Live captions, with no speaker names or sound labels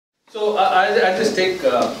So I'll just take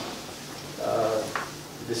the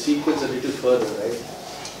sequence a little further, right?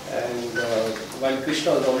 And while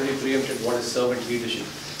Krishna has already preempted what is servant leadership,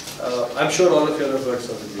 I'm sure all of you have heard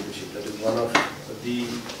servant leadership. That is one of the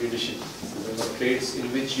leadership traits in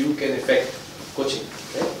which you can effect coaching.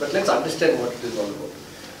 Okay? But let's understand what it is all about.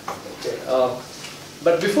 Okay.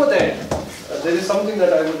 But before that, there is something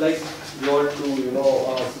that I would like you all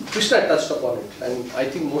to, Krishna touched upon it, and I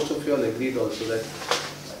think most of you all agreed also that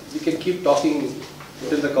we can keep talking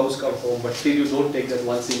till the cows come home, but till you don't take that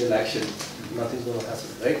one single action, nothing's going to happen,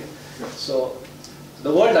 right? So,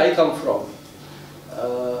 the world I come from,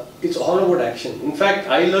 it's all about action. In fact,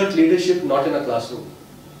 I learned leadership not in a classroom.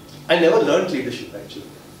 I never learned leadership actually.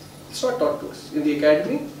 It's not taught to us. In the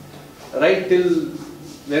academy, right till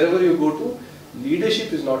wherever you go to,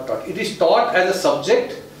 leadership is not taught. It is taught as a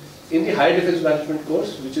subject in the higher defense management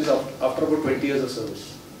course, which is after about 20 years of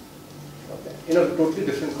service. Okay. In a totally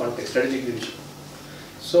different context, strategic leadership.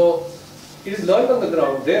 So, it is learned on the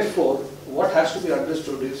ground. Therefore, what has to be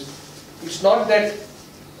understood is, it's not that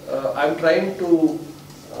I'm trying to,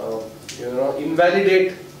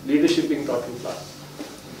 invalidate leadership being taught in class.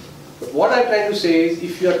 But what I'm trying to say is,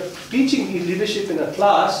 if you are teaching leadership in a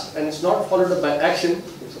class and it's not followed up by action,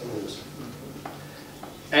 it's of no use.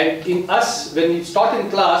 And in us, when it's taught in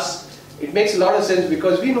class, it makes a lot of sense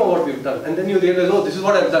because we know what we've done. And then you realize, oh, this is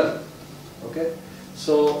what I've done. Okay?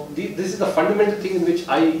 So, this is the fundamental thing in which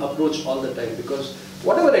I approach all the time, because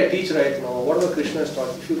whatever I teach right now, whatever Krishna has taught,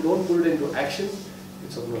 if you don't put it into action,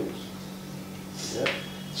 it's of no use. Yeah?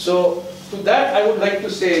 So, to that I would like to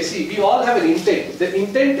say, see, we all have an intent. The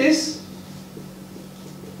intent is,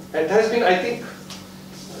 and has been, I think,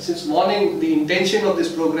 since morning, the intention of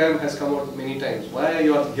this program has come out many times. Why are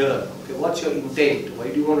you here? Okay, what's your intent? Why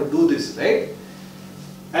do you want to do this, right?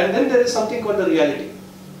 And then there is something called the reality.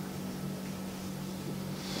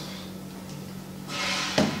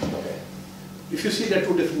 If you see, there are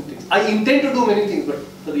two different things. I intend to do many things, but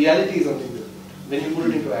the reality is something different when you put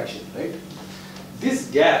it into action, right? This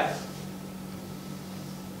gap,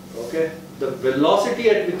 okay, the velocity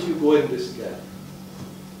at which you go in this gap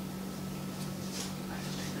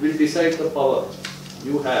will decide the power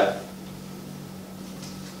you have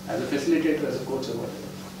as a facilitator, as a coach, or whatever.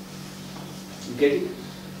 You get it?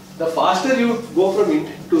 The faster you go from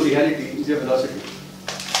intent to reality is your velocity.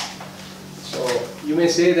 So, you may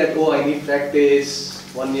say that, oh, I need practice,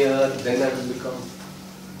 1 year, then I will become.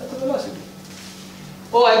 That's a velocity.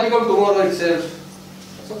 Oh, I'll become tomorrow itself.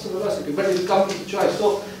 That's also velocity, but it will come with choice.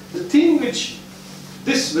 So, the thing which,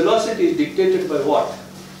 this velocity is dictated by what?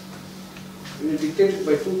 It is dictated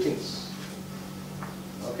by two things.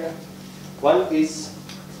 Okay? One is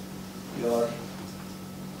your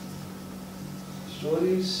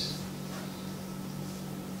stories,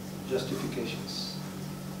 justifications.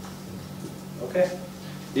 Okay,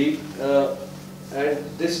 and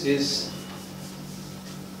this is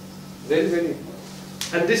very, very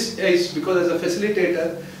important. And this is because as a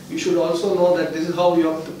facilitator, you should also know that this is how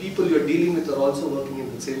the people you are dealing with are also working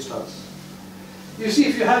in the same stance. You see,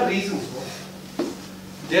 if you have reasons,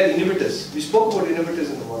 they are inhibitors. We spoke about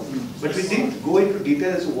inhibitors in the morning, but we didn't go into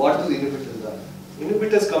detail as to what those inhibitors are.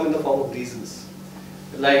 Inhibitors come in the form of reasons.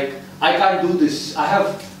 Like, I can't do this, I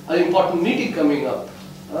have an important meeting coming up.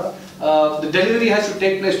 The delivery has to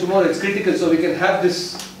take place tomorrow, it's critical, so we can have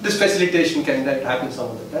this facilitation can happen some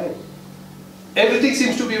other time. Everything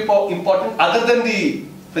seems to be important other than the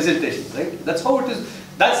facilitation, right? That's how it is,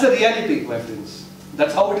 that's the reality, my friends.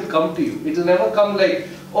 That's how it will come to you. It will never come like,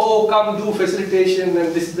 oh, come do facilitation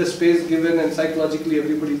and this is the space given and psychologically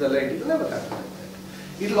everybody is aligned. It will never happen like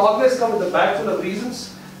that. It will always come with a bag full of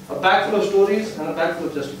reasons, a bag full of stories, and a bag full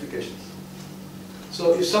of justifications.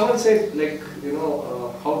 So if someone said, like,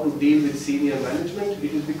 how to deal with senior management,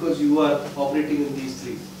 it is because you are operating in these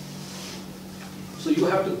three. So you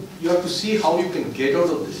have to see how you can get out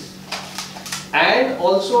of this. And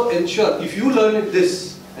also ensure, if you learn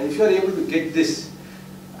this, and if you are able to get this,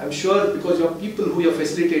 I'm sure because your people who you are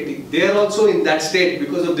facilitating, they are also in that state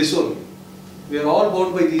because of this only. We are all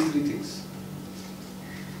bound by these three things.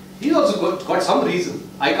 He also got some reason.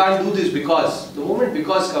 I can't do this because. The moment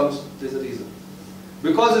because comes, there's a reason.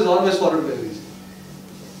 Because is always followed by a reason.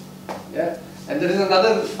 Yeah? And there is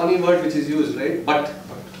another funny word which is used, right? But.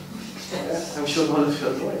 Yeah? I'm sure all of you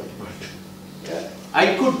know it. Yeah?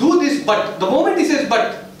 I could do this, but the moment he says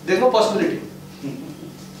but, there's no possibility.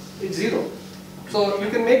 It's zero. So you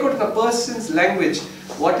can make out in a person's language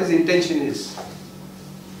what his intention is.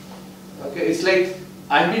 Okay? It's like,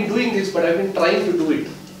 I've been doing this, but I've been trying to do it.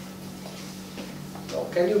 Now,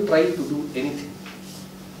 can you try to do anything?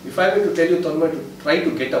 If I were to tell you, Tanmay, to try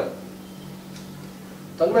to get up,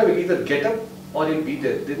 Tanmay will either get up or he'll be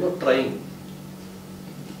there. There's no trying.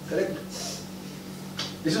 Correct?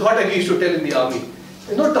 This is what I used to tell in the army.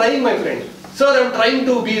 There's no trying, my friend. Sir, I'm trying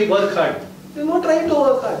to work hard. There's no trying to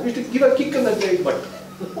work hard. We used to give a kick in the great butt.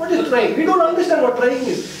 What is trying? We don't understand what trying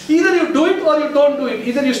is. Either you do it or you don't do it.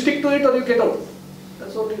 Either you stick to it or you get out.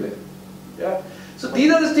 That's the only way. Yeah. So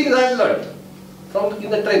these are the things I've learned from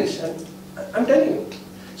in the trench. And I'm telling you.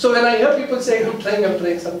 So when I hear people say, I'm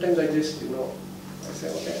trying, sometimes I just, I say,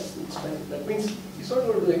 okay, it's fine. That means he's not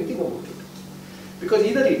going to do anything about it. Because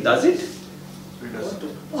either he does it,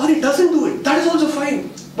 or he doesn't do it. That is also fine.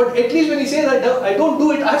 But at least when he says, I don't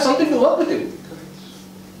do it, I have something to work with him.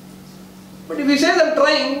 But if he says, I'm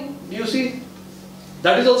trying, you see,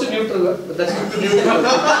 that is also neutral, but that's not neutral.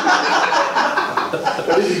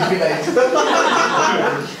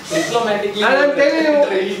 Diplomatically. And I'm telling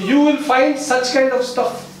you, you will find such kind of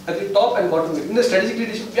stuff at the top and bottom. In the strategic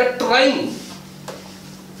leadership, we are trying.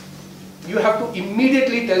 You have to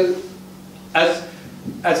immediately tell,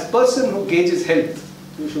 as person who gauges health,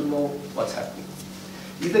 you should know what's happening.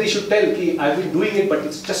 Either you should tell, I've been doing it, but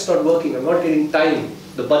it's just not working. I'm not getting time.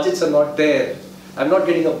 The budgets are not there. I'm not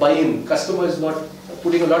getting a buy-in. Customer is not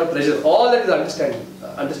putting a lot of pressure. All that is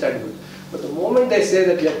understandable. But the moment they say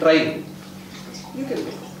that we are trying, you can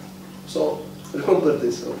make it. So remember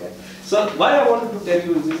this, okay? So why I wanted to tell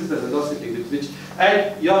you is this is the velocity with which,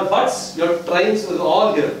 and your buts, your tries was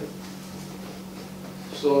all here.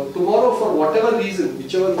 So tomorrow, for whatever reason,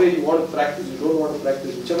 whichever way you want to practice, you don't want to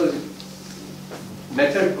practice, whichever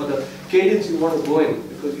method or the cadence you want to go in,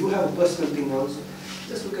 because you have a personal thing also,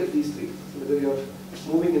 just look at these three, whether you're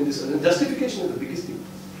moving in this. And justification is the biggest thing.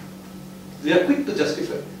 We are quick to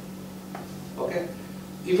justify. Okay?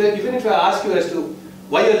 Even if I ask you as to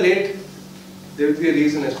why you're late, there will be a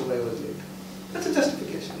reason as to why I was late. That's a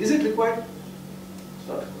justification. Is it required? It's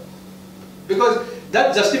not required. Because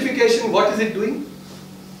that justification, what is it doing?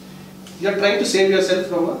 You are trying to save yourself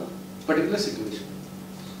from a particular situation.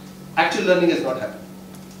 Actual learning has not happened.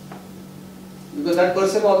 Because that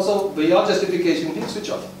person also, by your justification, he'll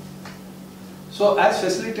switch off. So as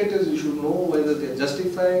facilitators, you should know whether they are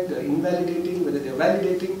justified, they are invalidating, whether they are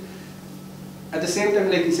validating. At the same time,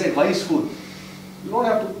 like he said, why is food? You don't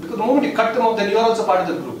have to, because the moment you cut them off, then you are also part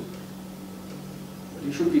of the group. But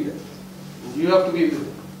you should be there. You have to be with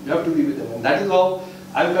them. You have to be with them. And that is how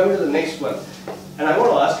I'm coming to the next one. And I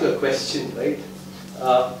want to ask you a question, right?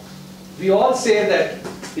 We all say that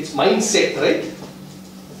it's mindset, right?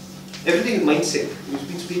 Everything is mindset. We've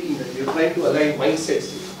been speaking that we're trying to align mindsets.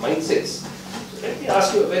 So let me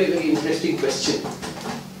ask you a very, very interesting question.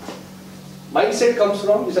 Mindset comes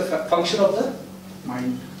from, is a function of the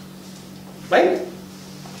mind. Mind?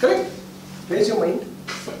 Correct? Where's your mind?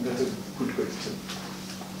 That's a good question.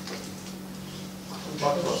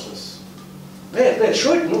 Thought process. Where?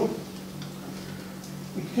 Show it, no?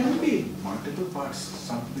 It can be multiple parts,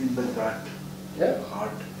 something in the gut, Yeah.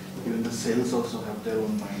 heart, even the cells also have their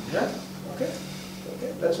own mind. Yeah. Okay.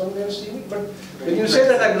 Okay. That's one way of seeing it. But when you say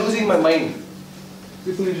that I'm losing my mind,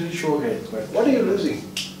 People usually show head, but what are you losing?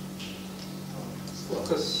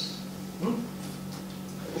 Focus.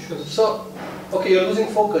 Focus. So, okay, you're losing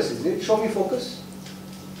focus, is it? Show me focus.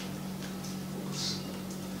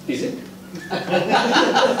 Is it?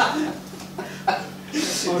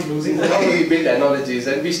 So losing That's how we build analogies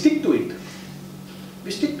and we stick to it. We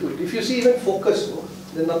stick to it. If you see even focus, no,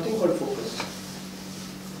 there's nothing called focus.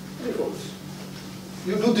 Only focus.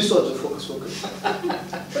 You do this also, focus.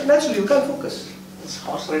 But naturally you can't focus. It's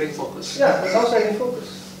horse riding focus. Yeah, that's horse riding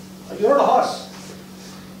focus. You're not a horse.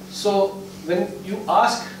 So when you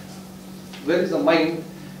ask where is the mind,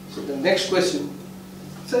 so the next question,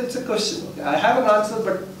 so it's a question. Okay? I have an answer,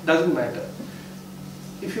 but doesn't matter.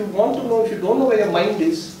 If you want to know, if you don't know where your mind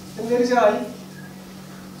is, then where is your I?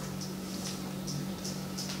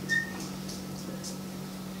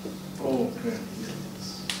 okay.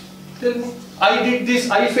 Tell me. I did this,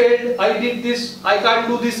 I failed, I did this, I can't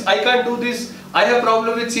do this, I can't do this, I have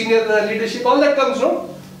problem with senior leadership, all that comes,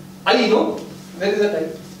 no? I know. Where is that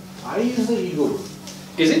I? I is the ego.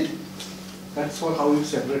 Is it? That's how you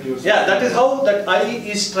separate yourself. Yeah, that is how that I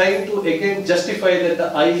is trying to again justify that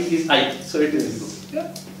the I is I. So it is ego.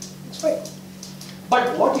 Yeah, it's fine.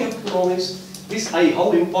 But what you have to know is this I,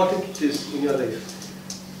 how important it is in your life.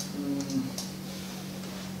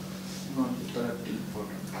 Not that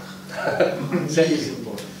important. Exactly.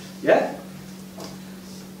 Important. Yeah?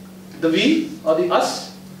 The we or the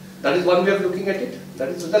us, that is one way of looking at it.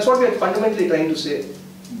 That's what we are fundamentally trying to say.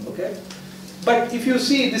 Okay? But if you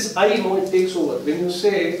see this I, no, it takes over. When you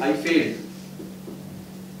say I failed,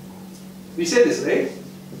 we say this, right?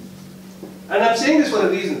 And I'm saying this for a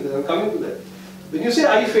reason, because I'm coming to that. When you say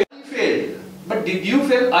I failed, but did you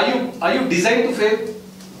fail? Are you designed to fail?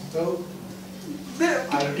 So,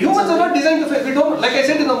 Humans are not designed to fail. We don't, like I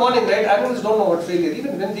said in the morning, right? Animals don't know what failure.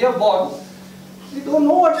 Even when they are born, they don't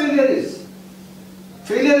know what failure is.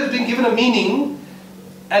 Failure is being given a meaning,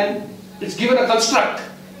 and it's given a construct.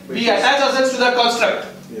 We attach ourselves to that construct.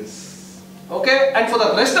 yes. Okay, and for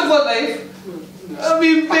the rest of our life,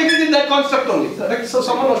 we take it in that construct only. Correct? So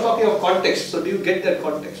someone was talking of context. So do you get that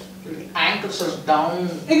context? Anchors us down.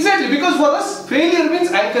 Exactly, because for us, failure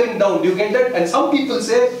means anchoring down. Do you get that? And some people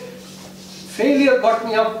say, failure got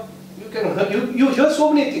me up. You hear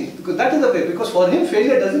so many things, because that is the way. Because for him,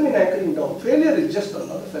 failure doesn't mean anchoring down. Failure is just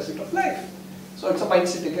another facet of life. So it's a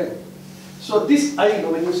mindset again. So this I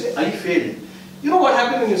know, when you say I failed, you know what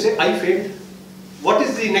happens when you say I failed? What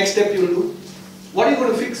is the next step you will do? What are you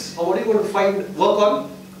going to fix, or what are you going to find, work on?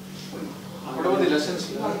 What about the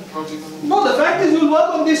lessons learned from the No, the fact is you will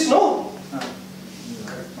work on this, no.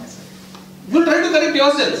 Correct myself. You will try to correct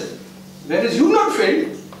yourself. Whereas you not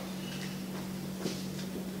failed.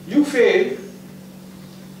 You failed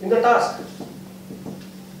in the task.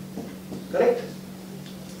 Correct?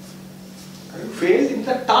 You failed in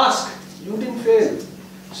the task. You didn't fail.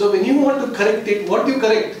 So when you want to correct it, what do you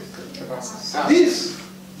correct? This.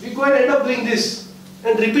 We go and end up doing this.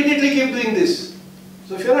 And repeatedly keep doing this.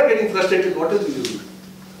 So if you are not getting frustrated, what else will you do?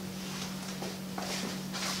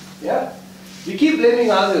 Yeah? We keep blaming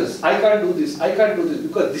others. I can't do this, I can't do this.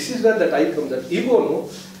 Because this is where that I comes. That ego, no?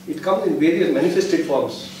 It comes in various manifested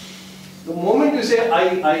forms. The moment you say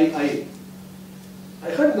I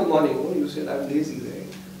heard in the morning, oh, you said I'm lazy, right?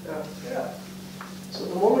 Yeah. So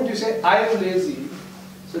the moment you say I am lazy,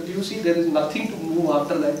 so do you see there is nothing to move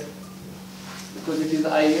after that? Because it is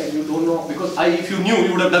I and you don't know. Because I, if you knew,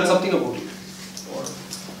 you would have done something about it.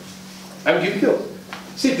 I'm giving you.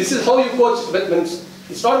 See, this is how you coach. When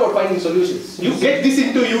it's not about finding solutions. You get this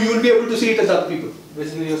into you, you will be able to see it as other people.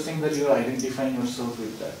 Basically, you're saying that you're identifying yourself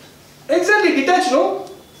with that. Exactly, detach, no?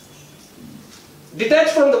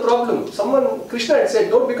 Detach from the problem. Someone, Krishna had said,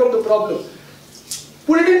 don't become the problem.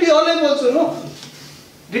 Put it into your life also, no?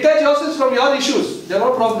 Detach yourselves from your issues. They are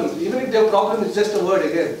not problems. Even if their problem is just a word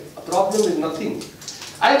again. A problem is nothing.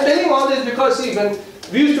 I am telling all this because, see, when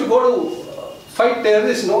we used to go to fight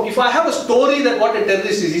terrorists, no? If I have a story that what a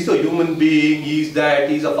terrorist is, he's a human being, he's that,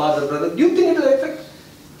 he's a father, brother, do you think it will affect?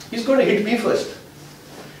 He's going to hit me first.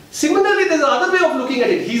 Similarly, there's another way of looking at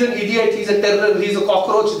it. He's an idiot, he's a terror, he's a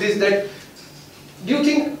cockroach, this, that. Do you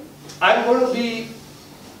think I'm going to be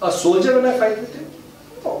a soldier when I fight with him?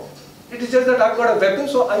 No. It is just that I've got a weapon,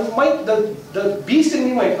 so I might, the beast in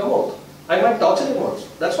me might come out. I might torture him also.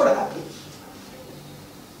 That's what happens.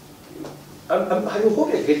 I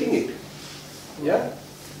hope you're getting it. Yeah?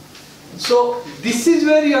 So, this is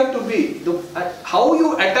where you have to be. How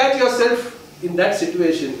you attach yourself in that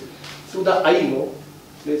situation to the I know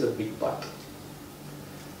plays a big part.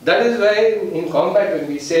 That is why in combat when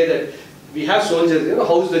we say that we have soldiers, you know,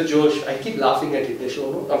 how's the Josh? I keep laughing at it, they show,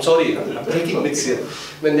 no? I'm sorry, I'm breaking myths here.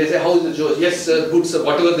 When they say, how's the Josh? Yes sir, good sir,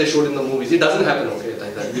 whatever they showed in the movies. It doesn't happen, okay,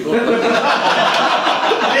 like that. We don't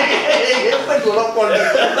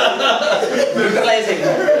brutalizing.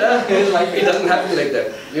 It doesn't happen like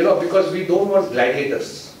that. You know, because we don't want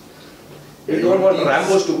gladiators. We don't want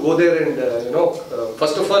Rambos to go there and,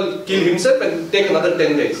 first of all, kill himself and take another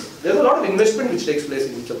 10 days. There's a lot of investment which takes place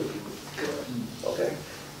in each of the people. Okay?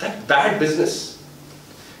 That's bad business.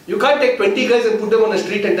 You can't take 20 guys and put them on the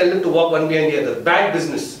street and tell them to walk one behind the other. Bad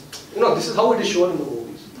business. You know, this is how it is shown in the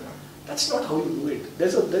movies. That's not how you do it.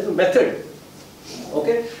 There's a method.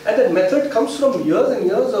 Okay? And that method comes from years and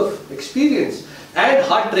years of experience and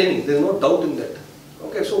hard training. There's no doubt in that.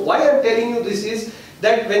 Okay? So why I'm telling you this is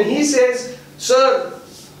that when he says, sir,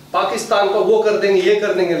 Pakistan ko wo kar denge, ye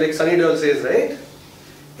kar denge, like Sunny Deol says, right?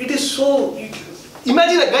 It is so,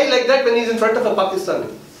 imagine a guy like that when he's in front of a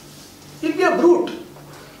Pakistani. He'll be a brute.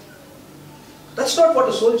 That's not what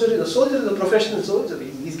a soldier is. A soldier is a professional soldier.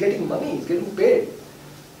 He's getting money, he's getting paid.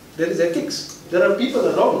 There is ethics. There are people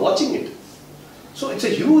around watching it. So it's a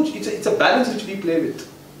huge, it's a balance which we play with.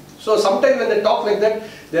 So sometimes when they talk like that,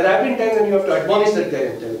 there have been times when you have to admonish that guy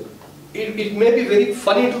and tell him. It may be very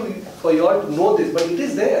funny for you all to know this, but it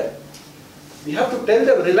is there. We have to tell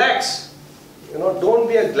them, relax. You know, don't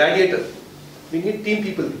be a gladiator. We need team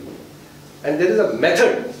people. And there is a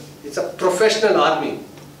method. It's a professional army.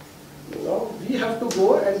 You know, we have to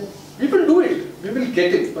go and we will do it. We will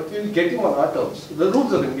get it, but we will get him on our terms. The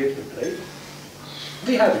rules of engagement, right?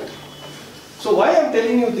 We have it. So why I am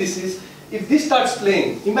telling you this is, if this starts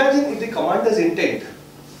playing, imagine if the commander's intent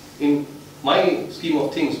in my scheme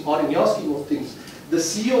of things or in your scheme of things, the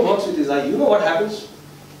CEO works with his eye. You know what happens?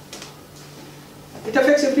 it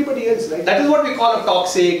affects everybody else, right? That is what we call a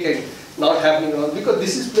toxic and not happening around, because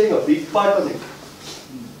this is playing a big part on it.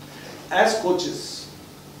 As coaches,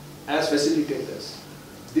 as facilitators,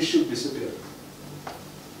 this should disappear.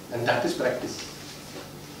 And that is practice.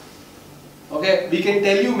 Okay, we can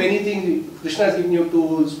tell you many things. Krishna has given you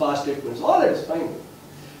tools, past statements, all that is fine.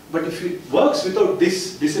 But if it works without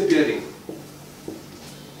this disappearing,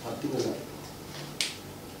 nothing will happen.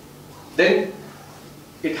 Then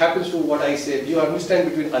it happens to what I said. You understand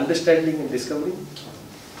between understanding and discovering?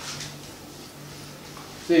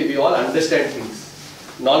 See, we all understand things.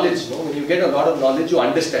 Knowledge, no? When you get a lot of knowledge, you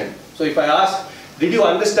understand. So if I ask, did you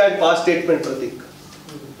understand past statement, Pratik?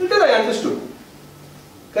 You tell I understood.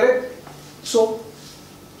 Correct? So,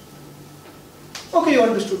 okay, you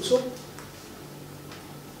understood. So,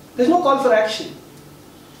 there's no call for action.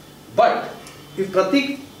 But if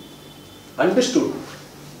Pratik understood,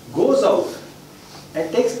 goes out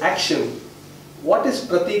and takes action, what is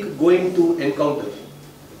Pratik going to encounter?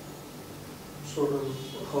 Sort of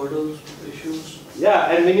hurdles, issues,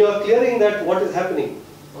 Yeah, and when you are clearing that, what is happening?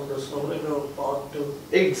 on the solving a path to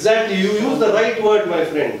Exactly, you use the right word, my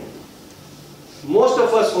friend. Most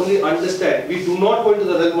of us only understand. We do not go into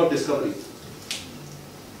the realm of discovery.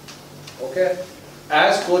 Okay?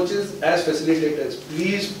 As coaches, as facilitators,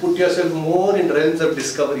 please put yourself more in realms of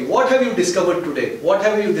discovery. What have you discovered today? What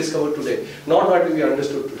have you discovered today? Not what have you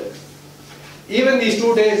understood today. Even these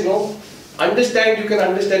 2 days, no? Understand, you can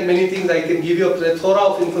understand many things. I can give you a plethora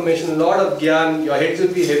of information, a lot of gyan. Your heads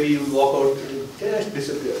will be heavy, you will walk out, it will just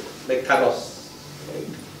disappear. Like Thanos.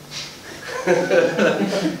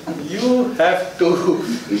 You have to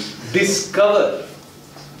discover.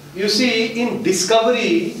 You see, in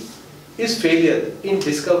discovery is failure, in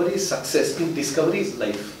discovery is success, in discovery is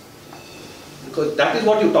life. Because that is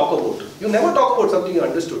what you talk about. You never talk about something you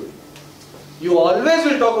understood. You always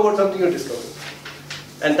will talk about something you discovered.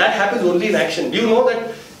 And that happens only in action. Do you know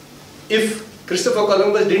that if Christopher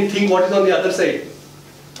Columbus didn't think what is on the other side,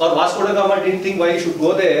 or Vasco da Gama didn't think why he should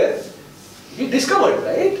go there, he discovered,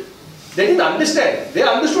 right? They didn't understand. They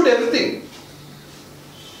understood everything.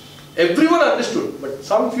 Everyone understood, but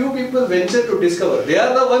some few people venture to discover. They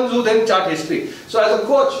are the ones who then chart history. So as a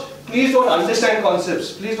coach, please don't understand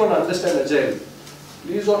concepts. Please don't understand agile.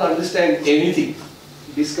 Please don't understand anything.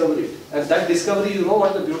 Discover it. And that discovery, you know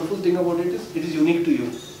what the beautiful thing about it is? It is unique to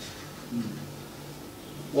you.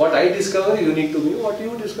 What I discover is unique to me. What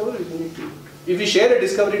you discover is unique to you. If we share a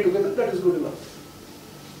discovery together, that is good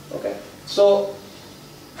enough. Okay? So,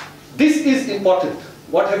 this is important.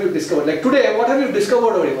 What have you discovered? Like today, what have you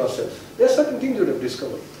discovered about yourself? There are certain things you have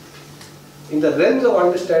discovered. In the realms of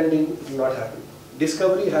understanding, it will not happen.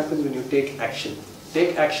 Discovery happens when you take action.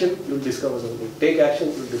 Take action, you will discover something. Take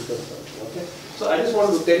action, you will discover something. Okay? So I just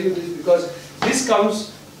wanted to tell you this because this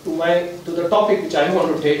comes to the topic which I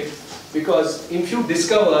want to take. Because if you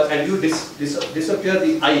discover and you disappear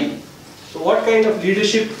the I, so what kind of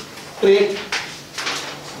leadership trait is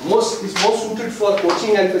most suited for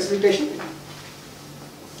coaching and facilitation?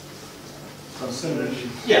 Concentration.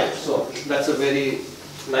 Yeah, so that's a very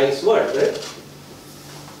nice word, right?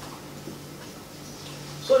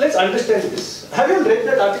 So let's understand this. Have you read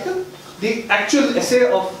that article? The actual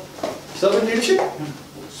essay of servant leadership?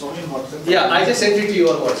 So in WhatsApp. Yeah, I just sent it to you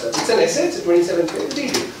on WhatsApp. It's an essay, it's a 27 page.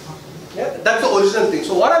 Read it. Yeah, that's the original thing.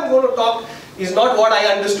 So what I'm going to talk is not what I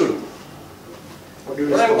understood. What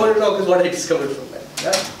I'm going to talk is what I discovered from that.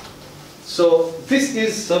 Yeah? So this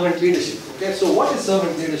is servant leadership. Okay, so what is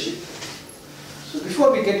servant leadership? So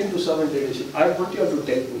before we get into servant leadership, I want you all to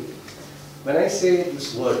tell me, when I say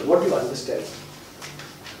this word, what do you understand?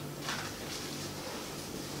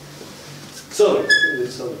 Servant.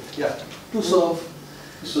 Servant. Yeah. To serve.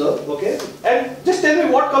 Serve, okay. And just tell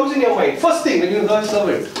me what comes in your mind. First thing when you hear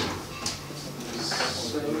servant.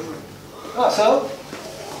 Serve.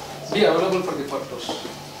 Be available for the purpose.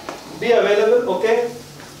 Be available, okay.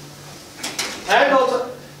 And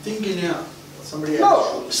also, think in somebody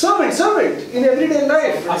no, servant in everyday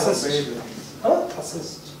life. Assist. Huh?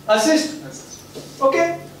 Assist. Assist.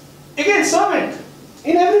 Okay. Again, servant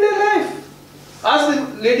in everyday life. Ask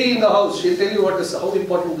the lady in the house, she'll tell you how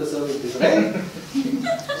important the servant is, right?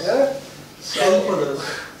 Yeah. So, Help others.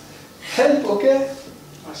 help, okay.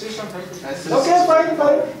 Assistant help. Okay,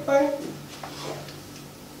 fine.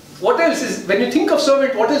 What else is, when you think of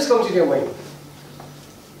servant, what else comes in your mind?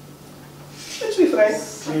 Let's be frank.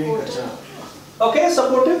 Okay,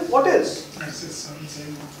 supportive. What else?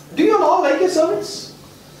 Do you all like your servants?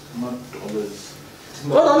 Not always.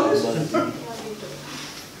 Not always.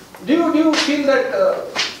 Do you feel that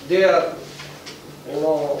they are,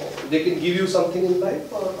 they can give you something in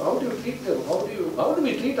life, or how do you treat them? How do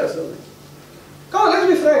we treat our servants? Come on, let's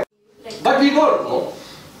be frank. Like, But we don't know.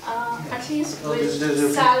 at least No, these days with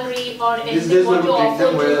you- salary or These anything days we what you would treat offer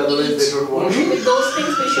them well, to otherwise they each. don't want. With those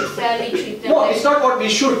things we should fairly treat them. No, like, it's not what we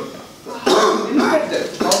should. Look at them.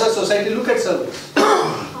 How the society look at service.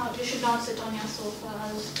 you should not sit on your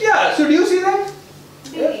sofas. Yeah, so do you see that?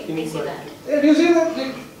 Really, I see that. Do you see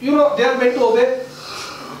that? You know, they are meant to obey.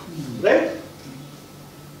 Right?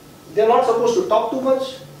 They are not supposed to talk too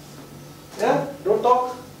much. Yeah? Don't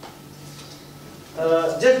talk.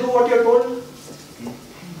 Just do what you are told.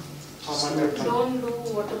 Don't do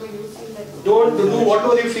whatever you feel like. Don't do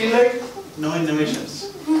whatever you feel like. No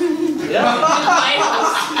innovations. Yeah? My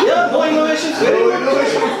house. Yeah, no innovations. Very good.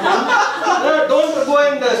 Don't go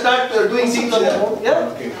and start doing things on your own.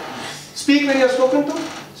 Yeah? Okay. Speak when you are spoken to.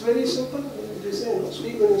 It's very simple. They say,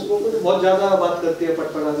 speak when you are spoken to. बहुत ज़्यादा बात करती है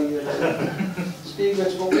पटपटा दी है. Speak when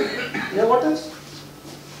spoken. Yeah, what else?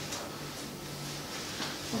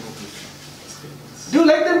 Do you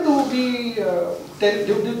like them to be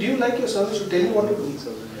do you like your servants to tell you what to do?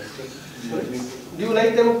 Do you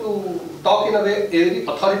like them to talk in a very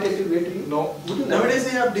authoritative way to you? No. Would you like Nowadays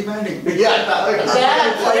they are demanding. Exactly.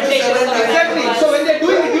 So when they're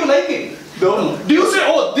doing it, do you like it? No. Do you say,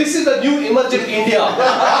 oh, this is the new emergent India?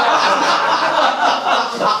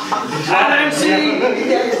 And I'm seeing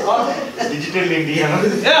India is hot. Digital India.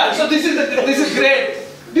 Yeah, so this is great.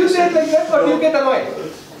 Do you say it like that or do you get annoyed?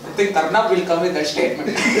 I think Arnab will come with that statement.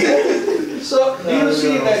 So do you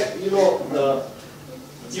see that, you know,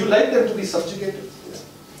 you like them to be subjugated? Yeah.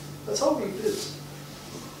 That's how it is.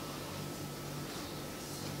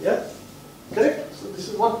 Yeah? Correct? So this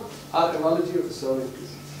is what our analogy of the servant is.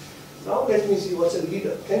 Now let me see what's a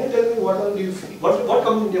leader. Can you tell me what all do you feel? What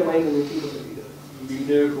comes into your mind when you think of a leader?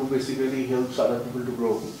 Leader who basically helps other people to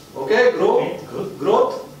grow. Okay,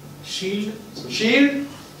 growth, Shield, shield,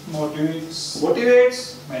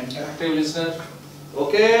 motivates, active listener,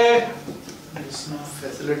 okay,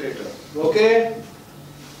 Facilitator. okay,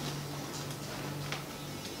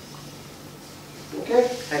 okay,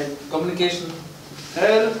 and communication,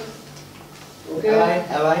 help, okay,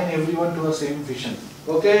 Align everyone to a same vision.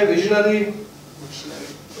 okay, visionary,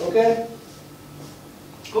 okay,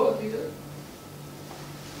 go leader.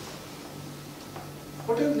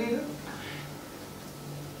 What is leader?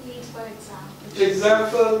 Lead by example.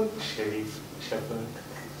 Example, Shepherd.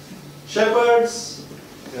 shepherds.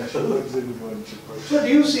 Yeah, shepherd is a good one. Shepherd. So do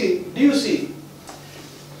you see,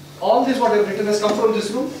 all this what I have written has come from this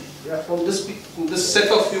room? Yeah, from this set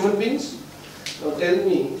of human beings? Now tell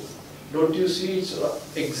me, don't you see it's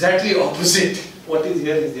exactly opposite? What is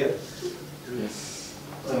here is there. Yes.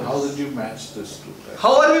 And how did you match this two?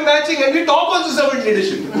 How are we matching? And we talk also servant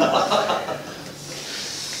leadership.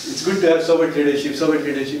 It's good to have servant leadership.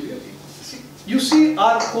 See, you see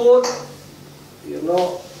our core,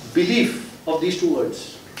 belief of these two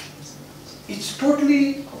words. It's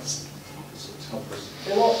totally,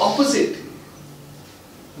 opposite.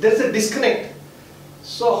 There's a disconnect.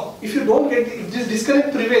 So if you don't get if this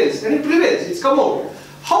disconnect prevails, and it prevails, it's come out.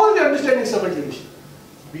 How are we understanding servant leadership?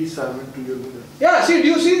 Be servant to your leader. Yeah, see, do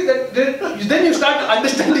you see that? Then you start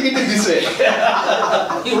understanding it in this way.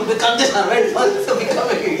 You become the servant first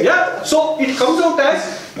becoming. Yeah, so it comes out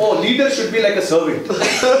as, oh, leader should be like a servant.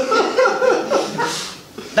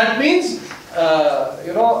 That means,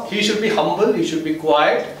 he should be humble, he should be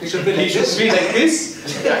quiet, he should be like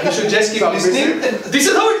this, yeah, he should just keep listening. This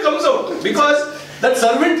is how it comes out, because that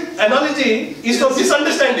servant analogy is from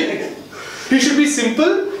misunderstanding. He should be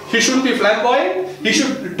simple, he shouldn't be flamboyant, he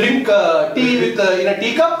should drink tea with in a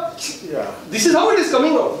teacup. Yeah. This is how it is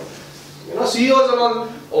coming out. CEOs and all,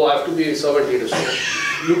 oh, I have to be a servant leader, so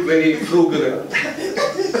look very frugal.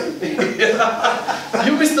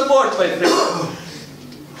 You missed the boat, my friend.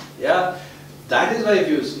 Yeah, that is why if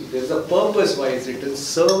you see, there is a purpose why it's written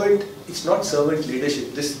servant. It's not servant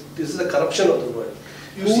leadership. This is the corruption of the word.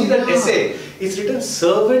 You see that essay, it's written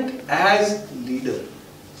servant as leader.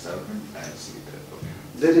 Servant as leader. Okay.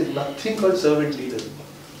 There is nothing called servant leader.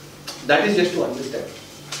 That is just to understand.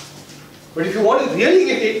 But if you want to really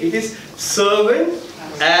get it, it is servant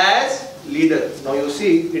as leader. Now you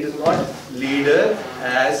see, it is not leader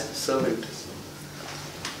as servant.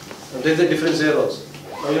 And there is a difference there also.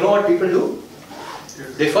 Now you know what people do?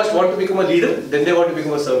 They first want to become a leader, then they want to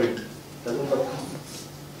become a servant. Doesn't work.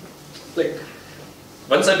 Like,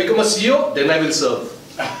 once I become a CEO, then I will serve.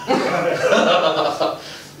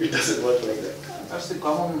 It doesn't work like that. that's the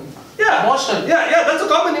common Emotion. Yeah, that's a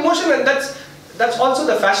common emotion, and that's also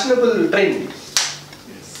the fashionable trend.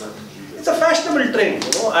 Yes, servant leader. It's a fashionable trend.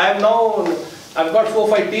 I've got 4 or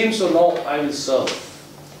 5 teams, so now I will serve.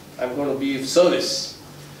 I'm going to be of service.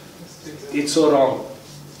 It's so wrong.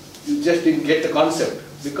 You just didn't get the concept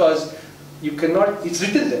because you cannot, it's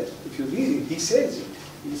written there. If you read it, he says it.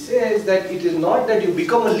 He says that it is not that you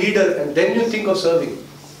become a leader and then you think of serving.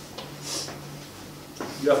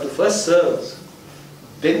 You have to first serve,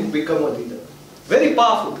 then become a leader. Very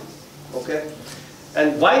powerful. Okay?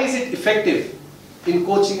 And why is it effective in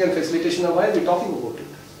coaching and facilitation, and why are we talking about it?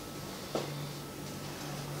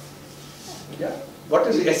 Yeah? What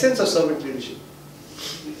is the essence of servant leadership?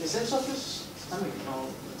 The essence of this,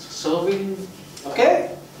 serving,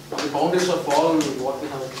 Okay? the boundaries of all what we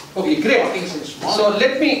have. Okay, great. Talking since small. So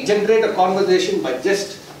let me generate a conversation by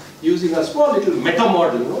just using a small little meta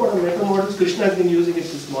model. You know what a meta model is? Krishna has been using it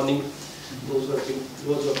this morning. Those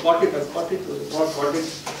who have caught it have caught it. Those who have not caught it,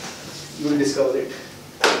 you will discover it.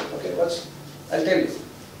 Okay, I'll tell you.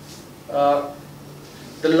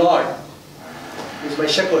 The Lord is my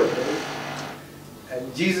shepherd, right?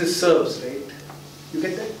 And Jesus serves, right? You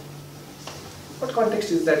get that? What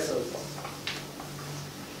context is that serve for?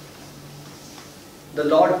 The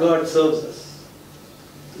Lord God serves us.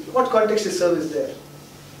 What context is service there?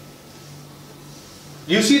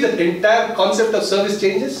 Do you see that the entire concept of service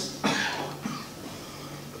changes?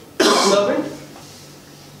 Servant.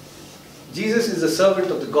 Jesus is the servant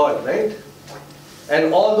of the God, right?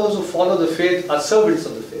 And all those who follow the faith are servants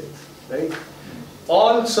of the faith, right?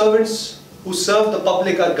 All servants who serve the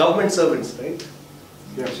public are government servants, right?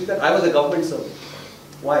 You see that? I was a government servant.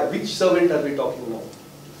 Why? Which servant are we talking now?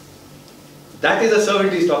 That is the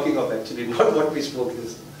servant he's talking of actually, not what we spoke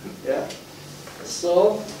this. Yeah.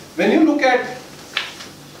 So, when you look at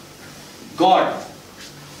God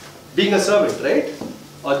being a servant, right?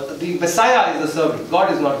 Or the Messiah is the servant.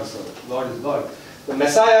 God is not the servant. God is God. The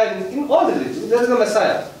Messiah in all the religions, there is a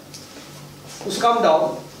Messiah who's come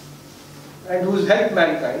down and who's helped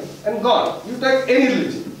mankind and gone. You take any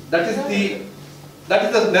religion. That is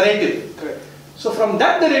the narrative. Correct. So from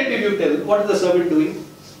that narrative you tell, what is the servant doing?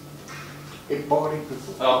 Empowering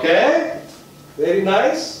people. Okay. Very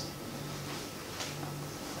nice.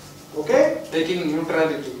 Okay. Taking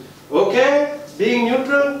neutrality. Okay. Being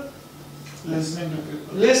neutral. Listening to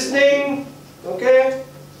people. Listening. Okay.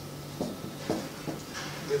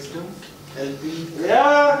 Wisdom. Helping.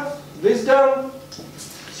 Yeah. Wisdom.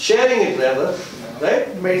 Sharing it rather. Right?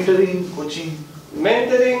 Mentoring, coaching.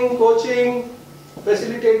 Mentoring, coaching,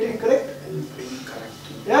 facilitating, correct? Helping,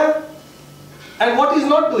 correcting. Yeah? And what is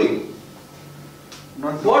not doing?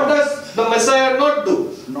 Not What doing. does the Messiah not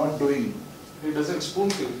do? Not doing. He doesn't spoon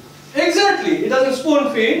feed. Exactly. He doesn't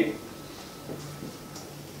spoon feed.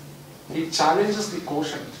 He challenges the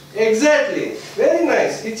quotient. Exactly. Very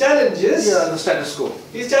nice. He challenges. The status quo.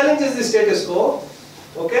 He challenges the status quo.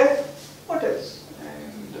 Okay? What else?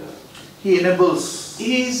 And He enables.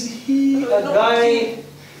 Is he a guy?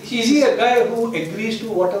 Is he a guy who agrees to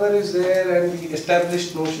whatever is there and the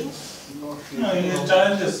established notions? No, he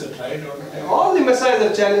challenges it, right? All the messiahs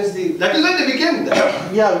have challenged the. That is why they became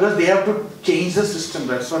that. Yeah, because they have to change the system.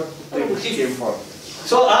 That's what they came for.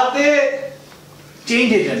 So are they?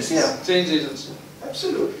 Change agents. Yeah. change agents.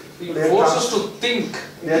 Absolutely. He They are forces us to think.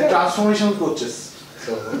 They are transformational coaches.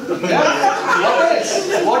 Yeah. What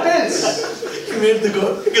else? What else? He made the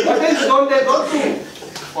goal. What else don't they go through?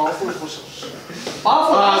 Powerful questions.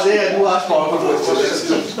 Powerful. They do ask powerful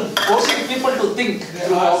questions. Forcing people to think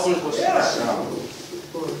through powerful questions. Yeah.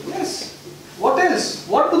 Yes. What else?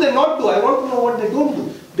 What do they not do? I want to know what they don't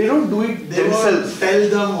do. They don't do it They won't themselves. tell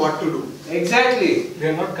them what to do. Exactly. They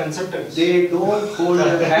are not consultants. They don't hold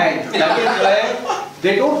your hand. That is why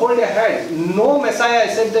they don't hold your hand. No Messiah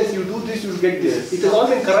said that you do this, you will get this. It has all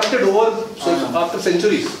been corrupted over after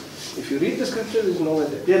centuries. If you read the scripture, there is nowhere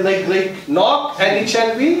there. They're like Knock and it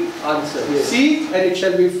shall be answered. Yes. Seek and it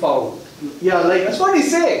shall be found. yeah, like That's what he's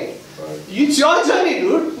saying. It's your journey,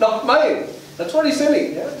 dude, not mine. That's what he's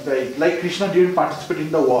saying. Yeah. right. Like Krishna didn't participate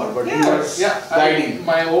in the war, but he was Yeah, guiding.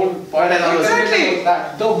 my own point Exactly. was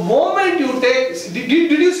that. The moment you take, did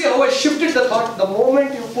you see how I shifted the thought? The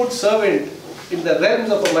moment you put servant in the realms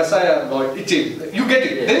of a Messiah, God, it changes. You get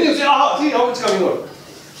it. Then you say, see how it's coming out.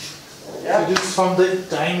 Yeah. It is from the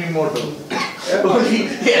time immortal. Only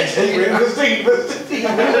investing.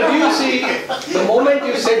 Do you see, the moment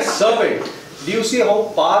you said servant, do you see how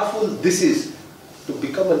powerful this is to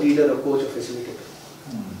become a leader, a coach, a facilitator?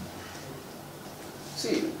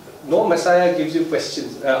 See, no Messiah gives you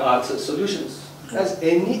questions, answers, solutions. Does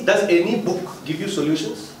any book give you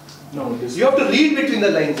solutions? No, it is. You have to read between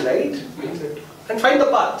the lines, right? And find the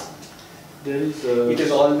path. There is. It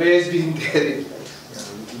has always been there in life. Yeah,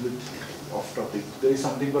 a little bit off topic. There is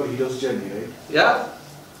something called hero's journey, right? Yeah?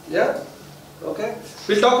 Yeah? Okay?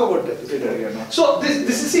 We'll talk about that. Later, yeah, no. So, this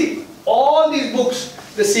is, see, all these books,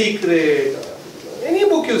 The Secret, any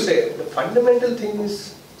book you say, the fundamental thing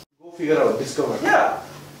is, Go figure out, discover. yeah,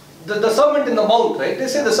 the Sermon in the Mount, right? They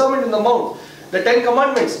say the Sermon in the Mount, the 10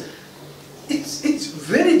 Commandments. It's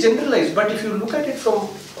very generalized, but if you look at it from a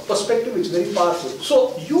perspective, it's very powerful.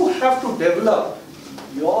 So you have to develop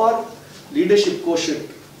your leadership quotient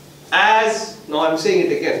as, now I'm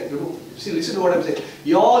saying it again, see, listen to what I'm saying.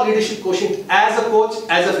 Your leadership quotient as a coach,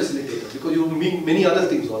 as a facilitator, because you mean many other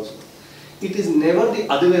things also. It is never the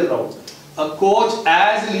other way around. A coach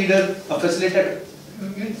as a leader, a facilitator,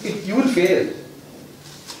 you will fail.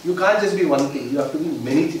 You can't just be one thing, you have to be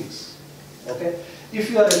many things. Okay? If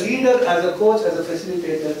you are a leader, as a coach, as a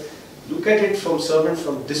facilitator, look at it from servant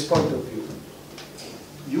from this point of view.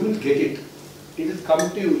 You will get it. It will come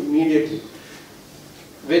to you immediately.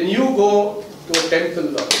 When you go to a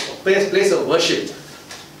temple or a place of worship,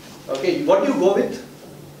 okay, what do you go with?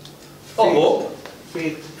 A hope,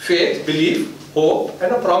 faith, belief, hope,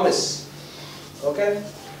 and a promise. Okay?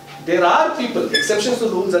 There are people, exceptions to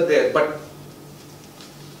rules are there, but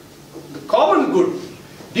the common good.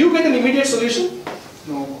 Do you get an immediate solution?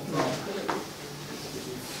 No.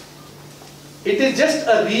 It is just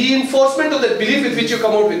a reinforcement of the belief with which you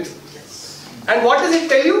come out with. And what does it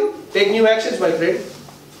tell you? Take new actions, my friend.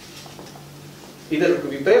 Either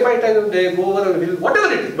we pray 5 times a day, go over a hill,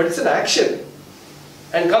 whatever it is, but it's an action.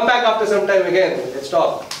 And come back after some time again, let's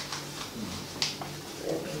talk.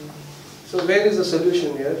 So where is the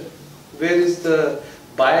solution here? Where is the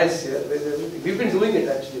bias here? Where is everything? We've been doing it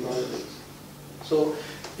actually nowadays. So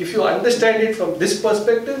if you understand it from this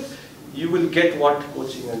perspective, you will get what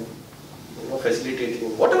coaching and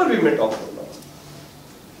facilitating, whatever we may talk about now.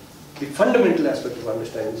 The fundamental aspect of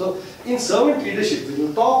understanding. So in servant leadership, when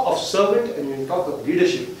you talk of servant and when you talk of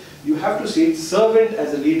leadership, you have to say servant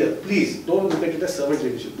as a leader. Please don't look at it as servant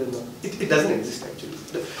leadership. It doesn't exist actually.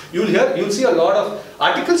 You'll see a lot of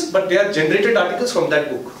articles, but they are generated articles from that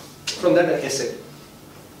book, from that essay.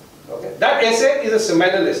 Okay? That essay is a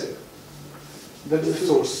seminal essay. That's the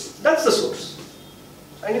source. That's the source.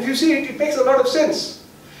 And if you see it, it makes a lot of sense.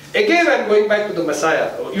 Again, I'm going back to the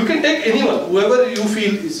Messiah. You can take anyone, whoever you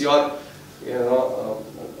feel is your, the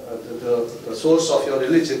source of your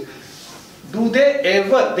religion. Do they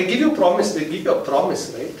ever, they give you promise, they give you a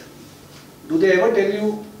promise, right? Do they ever tell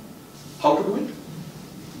you how to do it?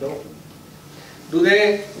 No. Do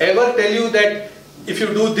they ever tell you that if you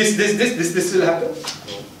do this will happen? No.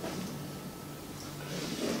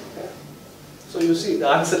 So you see, the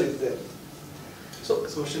answer is there. So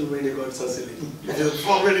Social media got so silly. You just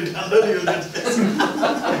forward it under you.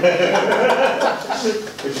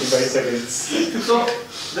 55 seconds. So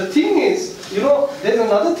the thing is, there's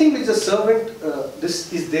another thing which a servant,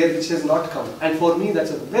 this is there which has not come. And for me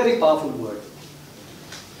that's a very powerful word.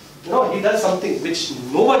 He does something which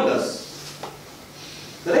no one does.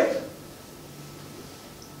 Correct?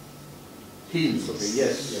 Heals, okay,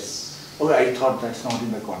 yes. Okay, I thought that's not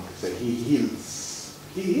in the context. That he heals.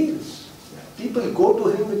 He heals. People go to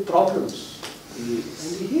him with problems. And he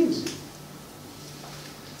heals you.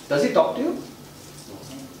 Does he talk to you?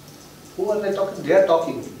 Who are they talking to? They are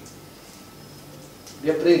talking.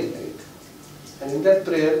 They are praying, right? And in that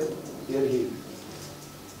prayer, they are healed.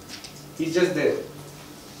 He's just there.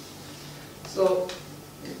 So,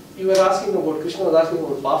 you were asking about, Krishna was asking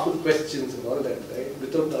about powerful questions and all that, right?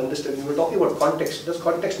 Without understanding. You were talking about context. Does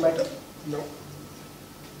context matter? No.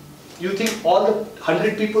 You think all the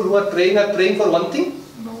 100 people who are praying for one thing?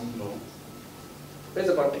 No. Where's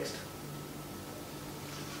the context?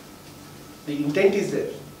 The intent is there,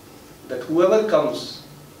 that whoever comes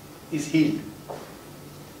is healed.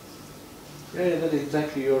 Yeah, that's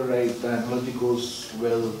exactly, you're right. The analogy goes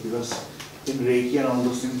well because in Reiki and all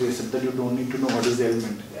those things, they said that you don't need to know what is the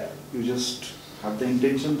element. Yeah. You just have the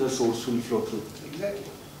intention, the source will flow through. Exactly.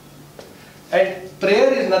 And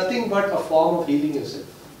prayer is nothing but a form of healing yourself.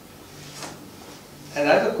 And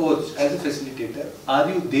as a coach, as a facilitator, are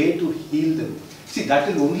you there to heal them? See, that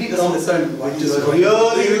will only come when you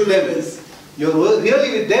are really with them. You're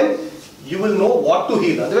really with them, you will know what to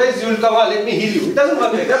heal. Otherwise, you will come, let me heal you. It doesn't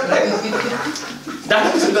work like that, right?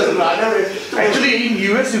 That also doesn't work. Actually, in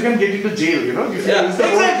US, you can get into jail, If you Yeah, use the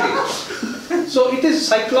word- exactly. So it is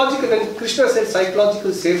psychological, and Krishna said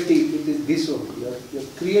psychological safety, it is this one.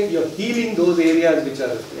 You're healing those areas which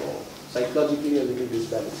are psychologically a little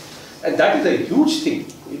disbalanced. And that is a huge thing.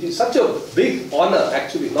 It is such a big honor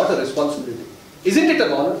actually, not a responsibility. Isn't it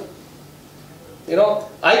an honor?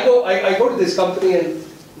 I go to this company and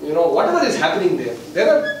whatever is happening there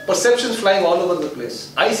are perceptions flying all over the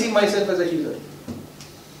place. I see myself as a healer.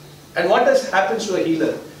 And what happens to a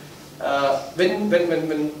healer? When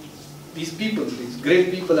these people, these great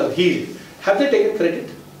people have healed, have they taken credit?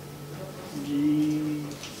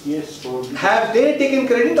 Yes, probably. Have they taken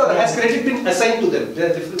credit or has credit been assigned to them?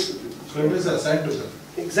 There are differences between. Credit is assigned to them.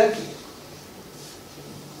 Exactly.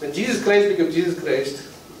 When Jesus Christ became Jesus Christ,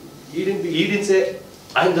 he didn't say,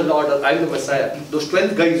 I'm the Lord or I'm the Messiah. Those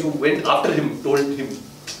 12 guys who went after him told him.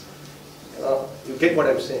 You get what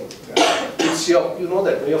I'm saying? It's you know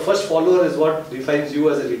that your first follower is what defines you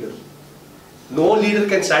as a leader. No leader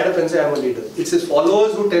can stand up and say, I'm a leader. It's his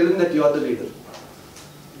followers who tell him that you are the leader.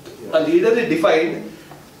 A leader is defined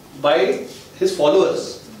by his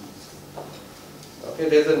followers. Okay,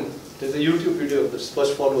 there's a YouTube video of this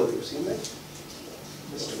first follower. You've seen that?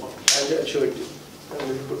 I'll show it to you.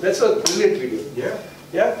 That's a brilliant video. Yeah.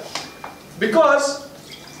 Yeah? Because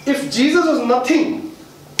if Jesus was nothing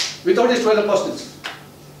without his 12 apostles,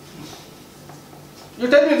 you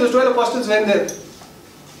tell me if those 12 apostles went there,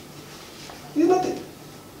 he's nothing.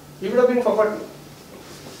 He would have been forgotten.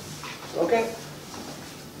 Okay?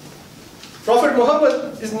 Prophet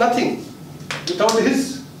Muhammad is nothing without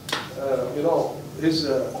his, his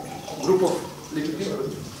group of little people.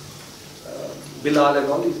 Bilal and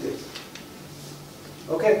all these guys.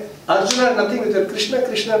 Okay? Arjuna nothing with Krishna,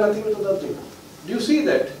 Krishna nothing with Arjuna. Do you see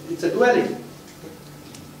that? It's a duality.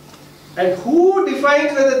 And who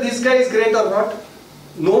defines whether this guy is great or not?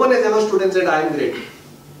 No one has ever stood and said, I am great.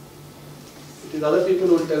 It is other people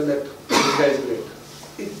who will tell that this guy is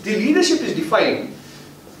great. The leadership is defined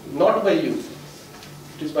not by you.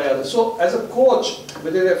 It is by others. So as a coach,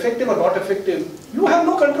 whether you're effective or not effective, you have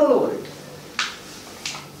no control over it.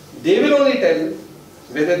 They will only tell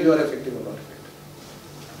whether you are effective or not effective.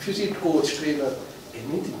 If you see coach, trainer,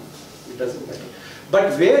 anything, it doesn't matter.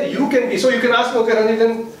 But where you can be, so you can ask, okay, Ranjeev,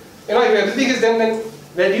 then, if everything is done, then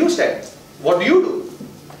where do you stand? What do you do?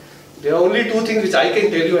 There are only two things which I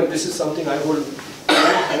can tell you, and this is something I hold,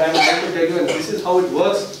 and I would like to tell you, and this is how it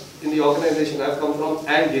works in the organization I've come from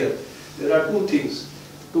and here. There are two things: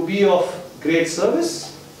 to be of great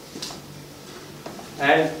service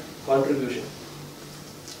and contribution.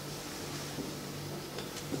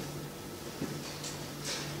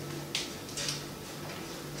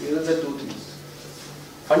 These are the two things.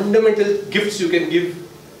 Fundamental gifts you can give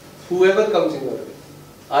whoever comes in your way.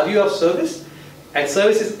 Are you of service? And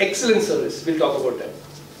service is excellent service. We'll talk about that.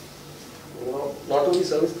 Not only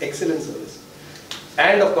service, excellent service.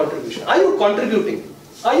 And of contribution. Are you contributing?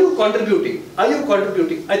 Are you contributing? Are you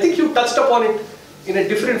contributing? I think you touched upon it in a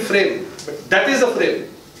different frame, but that is the frame.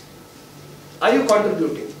 Are you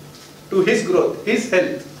contributing to his growth, his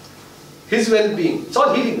health, his well-being? It's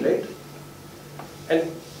all healing, right?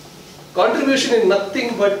 And contribution is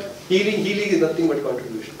nothing but healing. Healing is nothing but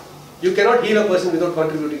contribution. You cannot heal a person without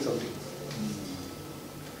contributing something.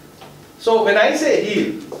 So when I say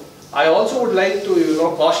heal, I also would like to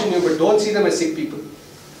caution you, but don't see them as sick people.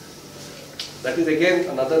 That is again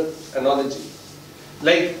another analogy.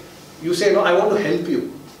 Like you say, no, I want to help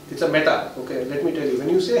you. It's a meta. Okay, let me tell you. When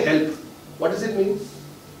you say help, what does it mean?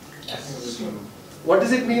 What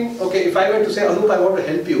does it mean? Okay, if I were to say, Anup, I want to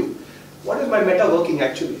help you. What is my meta working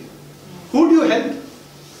actually? Who do you help?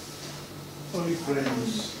 Only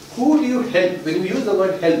friends. Who do you help? When you use the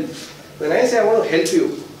word help, when I say I want to help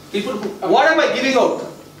you, People who what am I giving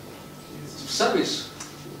out? service.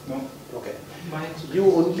 No. Okay. You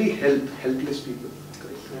only help helpless people.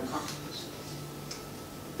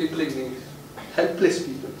 People in need. Helpless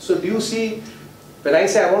people. So do you see, when I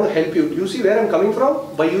say I want to help you, do you see where I'm coming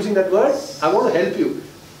from? By using that word, I want to help you.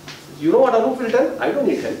 You know what Anup will tell? I don't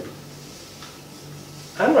need help.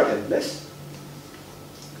 I'm not helpless.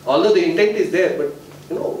 Although the intent is there, but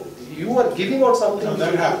you are giving out something. No,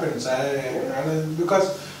 that happens.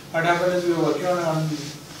 Because what happened is we were working on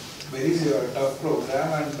very tough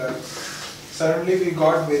program, and suddenly we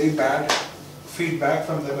got very bad feedback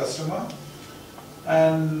from the customer.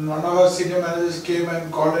 And one of our senior managers came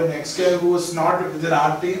and called an ex-guy who was not within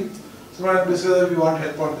our team. Someone and discussed that we want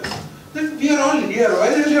help on this. Then we are all here. Why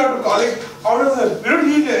did you have to call it out of the? We don't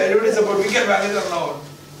need everybody's support. We can manage on our own.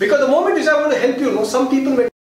 Because the moment you say I want to help you, some people may